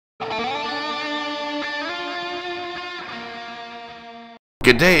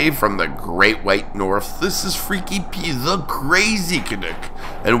Good day from the Great White North. This is Freaky P, the Crazy Canuck,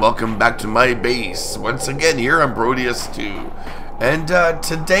 and welcome back to my base. Once again, here on Brodius 2. And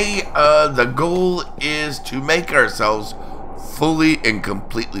today, the goal is to make ourselves fully and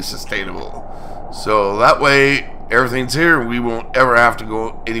completely sustainable. So that way, everything's here, we won't ever have to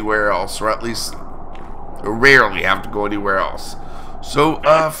go anywhere else, or at least rarely have to go anywhere else. So,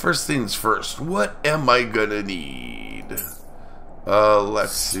 first things first, what am I gonna need?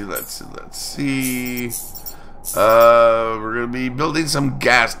 Let's see. We're gonna be building some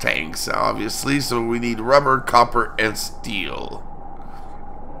gas tanks, obviously, so we need rubber, copper, and steel.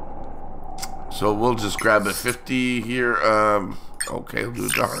 So we'll just grab a 50 here. Okay, I'll do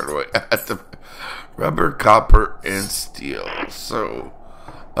it the hard way. Rubber, copper, and steel. So,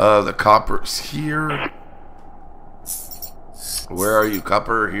 the copper's here. Where are you,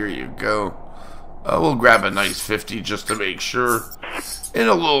 copper? Here you go. We'll grab a nice 50 just to make sure. And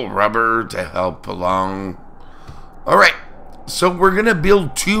a little rubber to help along. Alright, so we're going to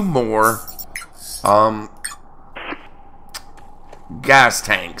build 2 more gas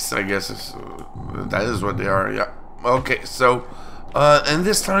tanks, I guess. That is what they are, yeah. Okay, so, and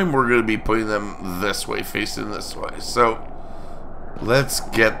this time we're going to be putting them this way, facing this way. So, let's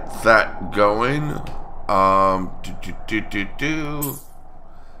get that going.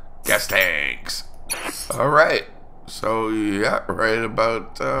 Gas tanks. Alright. So, yeah, right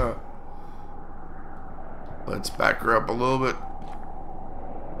about, let's back her up a little bit.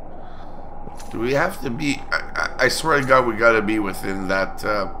 Do we have to be, I swear to God, we gotta be within that,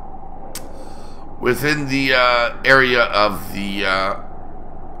 within the, area of the,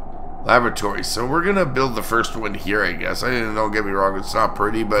 laboratory. So we're gonna build the first one here, I guess. Don't get me wrong, it's not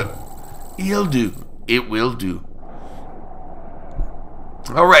pretty, but it'll do. It will do.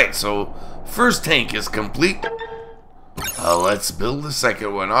 Alright, so first tank is complete. Let's build the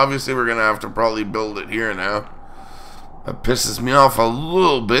second one. Obviously, we're going to have to probably build it here now. That pisses me off a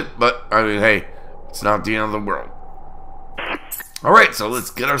little bit, but, I mean, hey, it's not the end of the world. Alright, so let's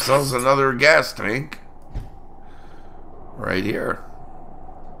get ourselves another gas tank. Right here.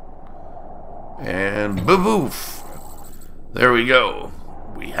 And boo-boof. There we go.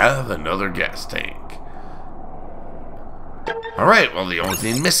 We have another gas tank. Alright, well, the only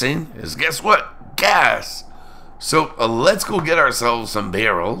thing missing is, guess what? Gas! So, let's go get ourselves some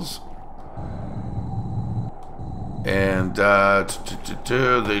barrels. And,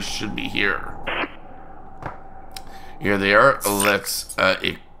 they should be here. Here they are. Let's add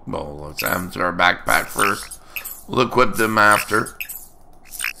them to our backpack first. We'll equip them after.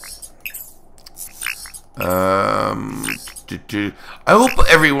 I hope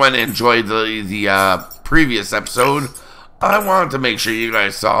everyone enjoyed the previous episode. I wanted to make sure you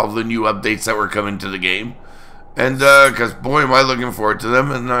guys saw the new updates that were coming to the game. And, because, boy, am I looking forward to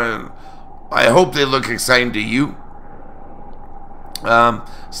them. And I hope they look exciting to you.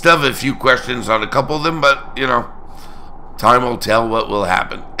 Still have a few questions on a couple of them, but, you know, time will tell what will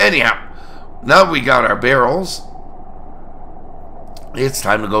happen. Anyhow, now we got our barrels. It's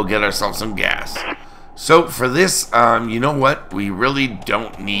time to go get ourselves some gas. So, for this, you know what? We really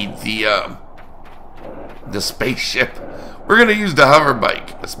don't need the spaceship. We're going to use the hover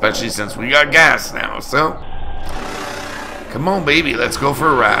bike, especially since we got gas now, so come on, baby, let's go for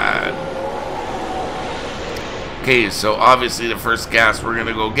a ride. Okay, so obviously the first gas we're going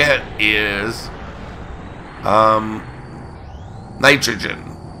to go get is nitrogen.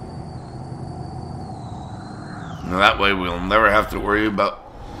 Now, that way we'll never have to worry about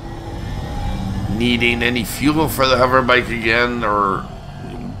needing any fuel for the hover bike again, or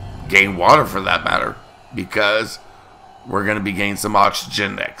gain water for that matter, because we're going to be getting some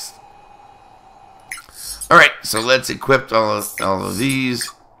oxygen next. Alright, so let's equip all of these.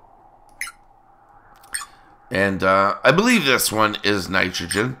 And I believe this one is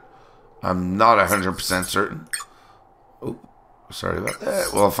nitrogen. I'm not 100% certain. Oh, sorry about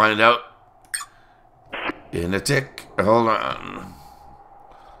that. We'll find out in a tick. Hold on.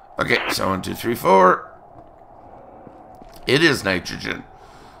 Okay, so 1, 2, 3, 4. It is nitrogen.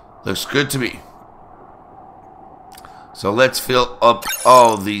 Looks good to me. So let's fill up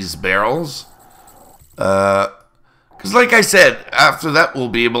all these barrels. Because like I said, after that we'll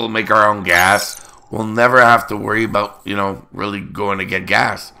be able to make our own gas. We'll never have to worry about, you know, really going to get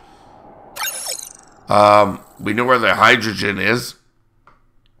gas. We know where the hydrogen is.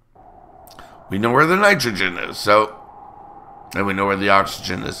 We know where the nitrogen is. So, and we know where the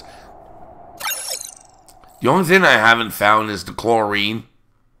oxygen is. The only thing I haven't found is the chlorine.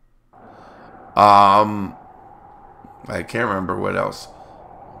 I can't remember what else.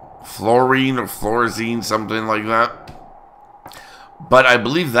 Fluorine or fluorescein, something like that. But I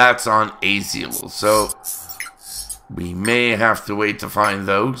believe that's on Aziel, so we may have to wait to find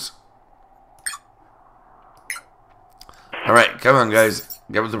those. Alright, come on guys,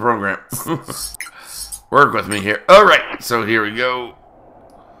 get with the program. Work with me here. Alright, so here we go.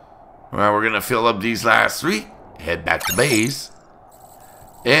 Well, we're going to fill up these last 3, head back to base,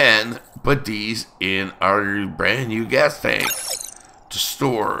 and put these in our brand new gas tank to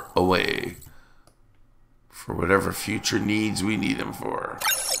store away for whatever future needs we need them for.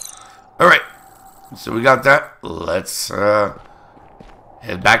 Alright, so we got that. Let's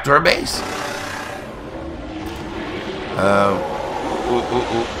head back to our base.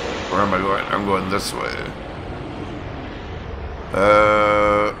 Where am I going? I'm going this way.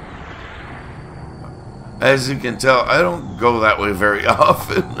 As you can tell, I don't go that way very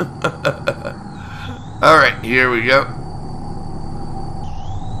often. Alright, here we go.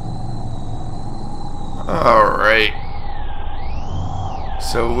 Alright.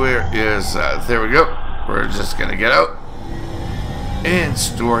 So where is, there we go. We're just gonna get out and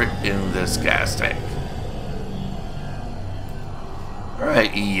store it in this gas tank.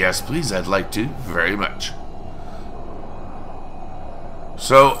 Alright, yes please, I'd like to, very much.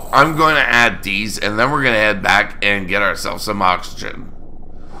 So, I'm going to add these, and then we're going to head back and get ourselves some oxygen.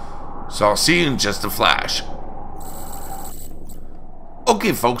 So, I'll see you in just a flash.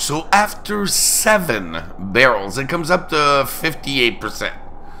 Okay, folks, so after 7 barrels, it comes up to 58%.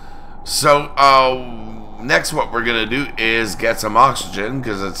 So, next what we're going to do is get some oxygen,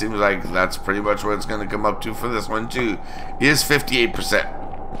 because it seems like that's pretty much what it's going to come up to for this one, too, is 58%.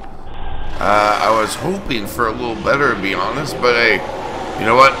 I was hoping for a little better, to be honest, but hey, you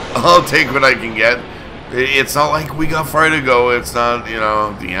know what? I'll take what I can get. It's not like we got far to go. It's not, you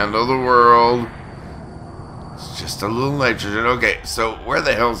know, the end of the world. It's just a little nitrogen. Okay, so where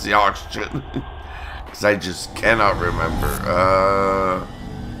the hell's the oxygen? Because I just cannot remember.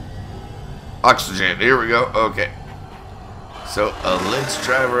 Oxygen. Here we go. Okay. So let's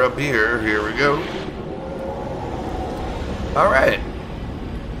drive her up here. Here we go. All right.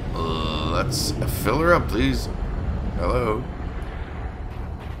 Let's fill her up, please. Hello.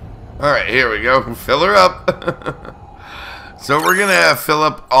 Alright, here we go. Fill her up. So we're going to fill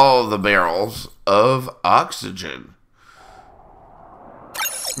up all the barrels of oxygen.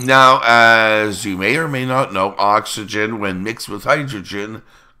 Now, as you may or may not know, oxygen, when mixed with hydrogen,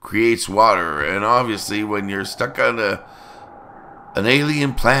 creates water. And obviously, when you're stuck on an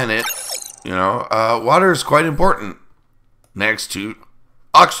alien planet, you know, water is quite important next to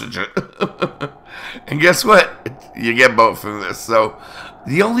oxygen. And guess what? You get both from this. So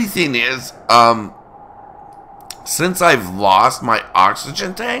the only thing is, since I've lost my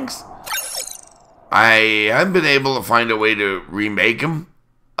oxygen tanks, I haven't been able to find a way to remake them.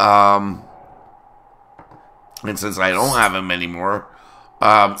 And since I don't have them anymore,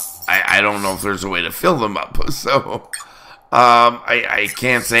 I don't know if there's a way to fill them up. So I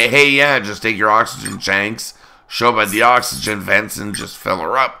can't say, hey, yeah, just take your oxygen tanks, show up at the oxygen vents, and just fill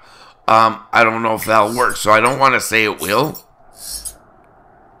her up. I don't know if that'll work, so I don't want to say it will.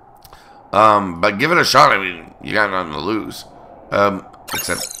 But give it a shot. I mean, you got nothing to lose.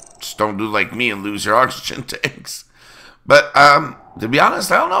 Except just don't do like me and lose your oxygen tanks. But, to be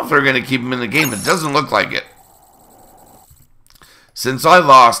honest, I don't know if they're going to keep them in the game. It doesn't look like it. Since I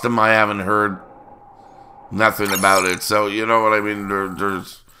lost them, I haven't heard nothing about it. So, you know what I mean?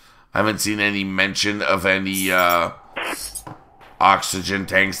 I haven't seen any mention of any, oxygen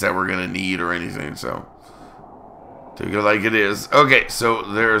tanks that we're going to need or anything, so take it like it is. Okay, so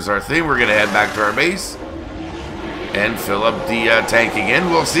there's our thing. We're going to head back to our base and fill up the tank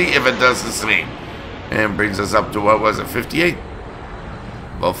again. We'll see if it does the same and brings us up to, what was it, 58?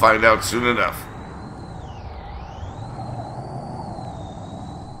 We'll find out soon enough.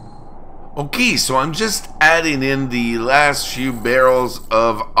 Okay, so I'm just adding in the last few barrels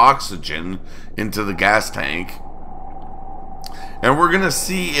of oxygen into the gas tank. And we're going to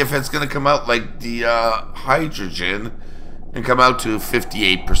see if it's going to come out like the hydrogen and come out to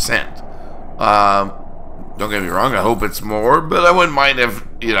 58%. Don't get me wrong, I hope it's more, but I wouldn't mind if,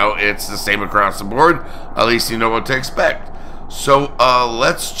 you know, it's the same across the board. At least you know what to expect. So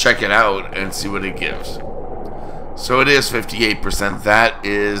let's check it out and see what it gives. So it is 58%. That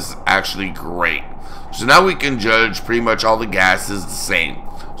is actually great. So now we can judge pretty much all the gases the same.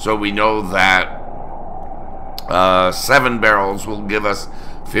 So we know that 7 barrels will give us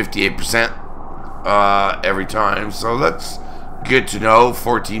 58% every time. So that's good to know.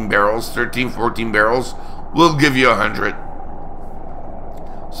 14 barrels, 13, 14 barrels will give you 100.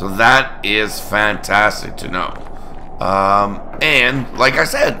 So that is fantastic to know. And like I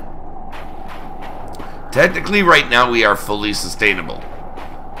said, Technically, right now, we are fully sustainable.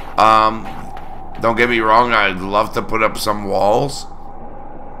 Don't get me wrong, I'd love to put up some walls.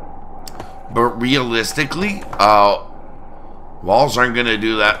 But realistically, walls aren't going to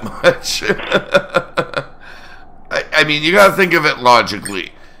do that much. I mean, you got to think of it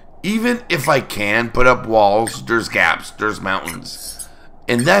logically. Even if I can put up walls, there's gaps, there's mountains.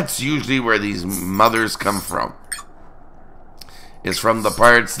 And that's usually where these mothers come from. It's from the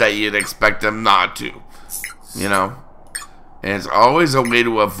parts that you'd expect them not to. You know? And it's always a way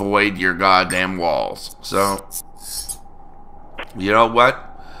to avoid your goddamn walls. So, you know what?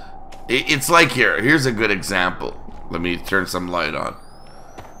 It's like here. Here's a good example. Let me turn some light on.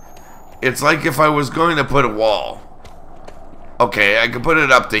 It's like if I was going to put a wall. Okay, I could put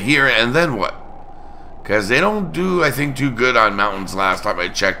it up to here, and then what? Because they don't do, I think, too good on mountains last time I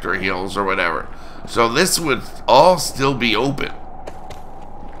checked, or hills, or whatever. So this would all still be open.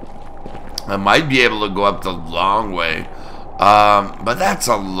 I might be able to go up the long way. But that's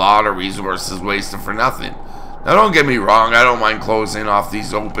a lot of resources wasted for nothing. Now, don't get me wrong. I don't mind closing off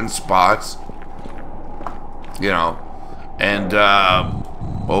these open spots. You know. And,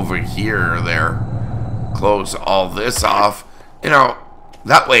 over here or there. Close all this off. You know,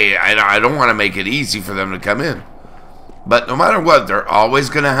 that way I don't want to make it easy for them to come in. But no matter what, they're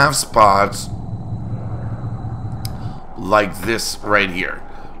always going to have spots like this right here,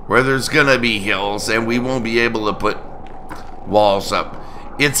 where there's going to be hills and we won't be able to put walls up.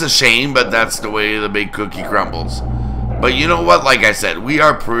 It's a shame, but that's the way the big cookie crumbles. But you know what? Like I said, we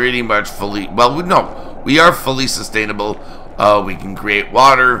are pretty much fully, well, no, we are fully sustainable. We can create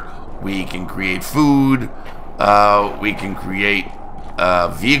water. We can create food. We can create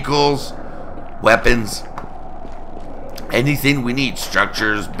vehicles, weapons, anything we need,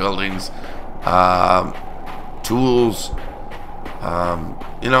 structures, buildings, tools,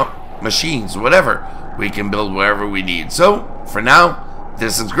 you know, machines, whatever. We can build wherever we need. So, for now,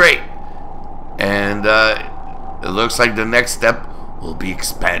 this is great. And it looks like the next step will be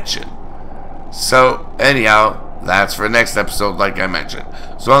expansion. So, anyhow, that's for next episode, like I mentioned.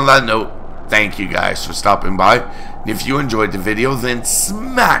 So, on that note, thank you guys for stopping by. And if you enjoyed the video, then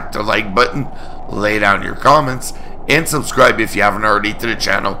smack the like button, lay down your comments, and subscribe if you haven't already to the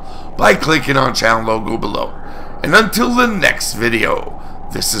channel by clicking on channel logo below. And until the next video,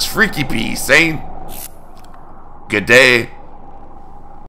 this is Freaky P saying good day.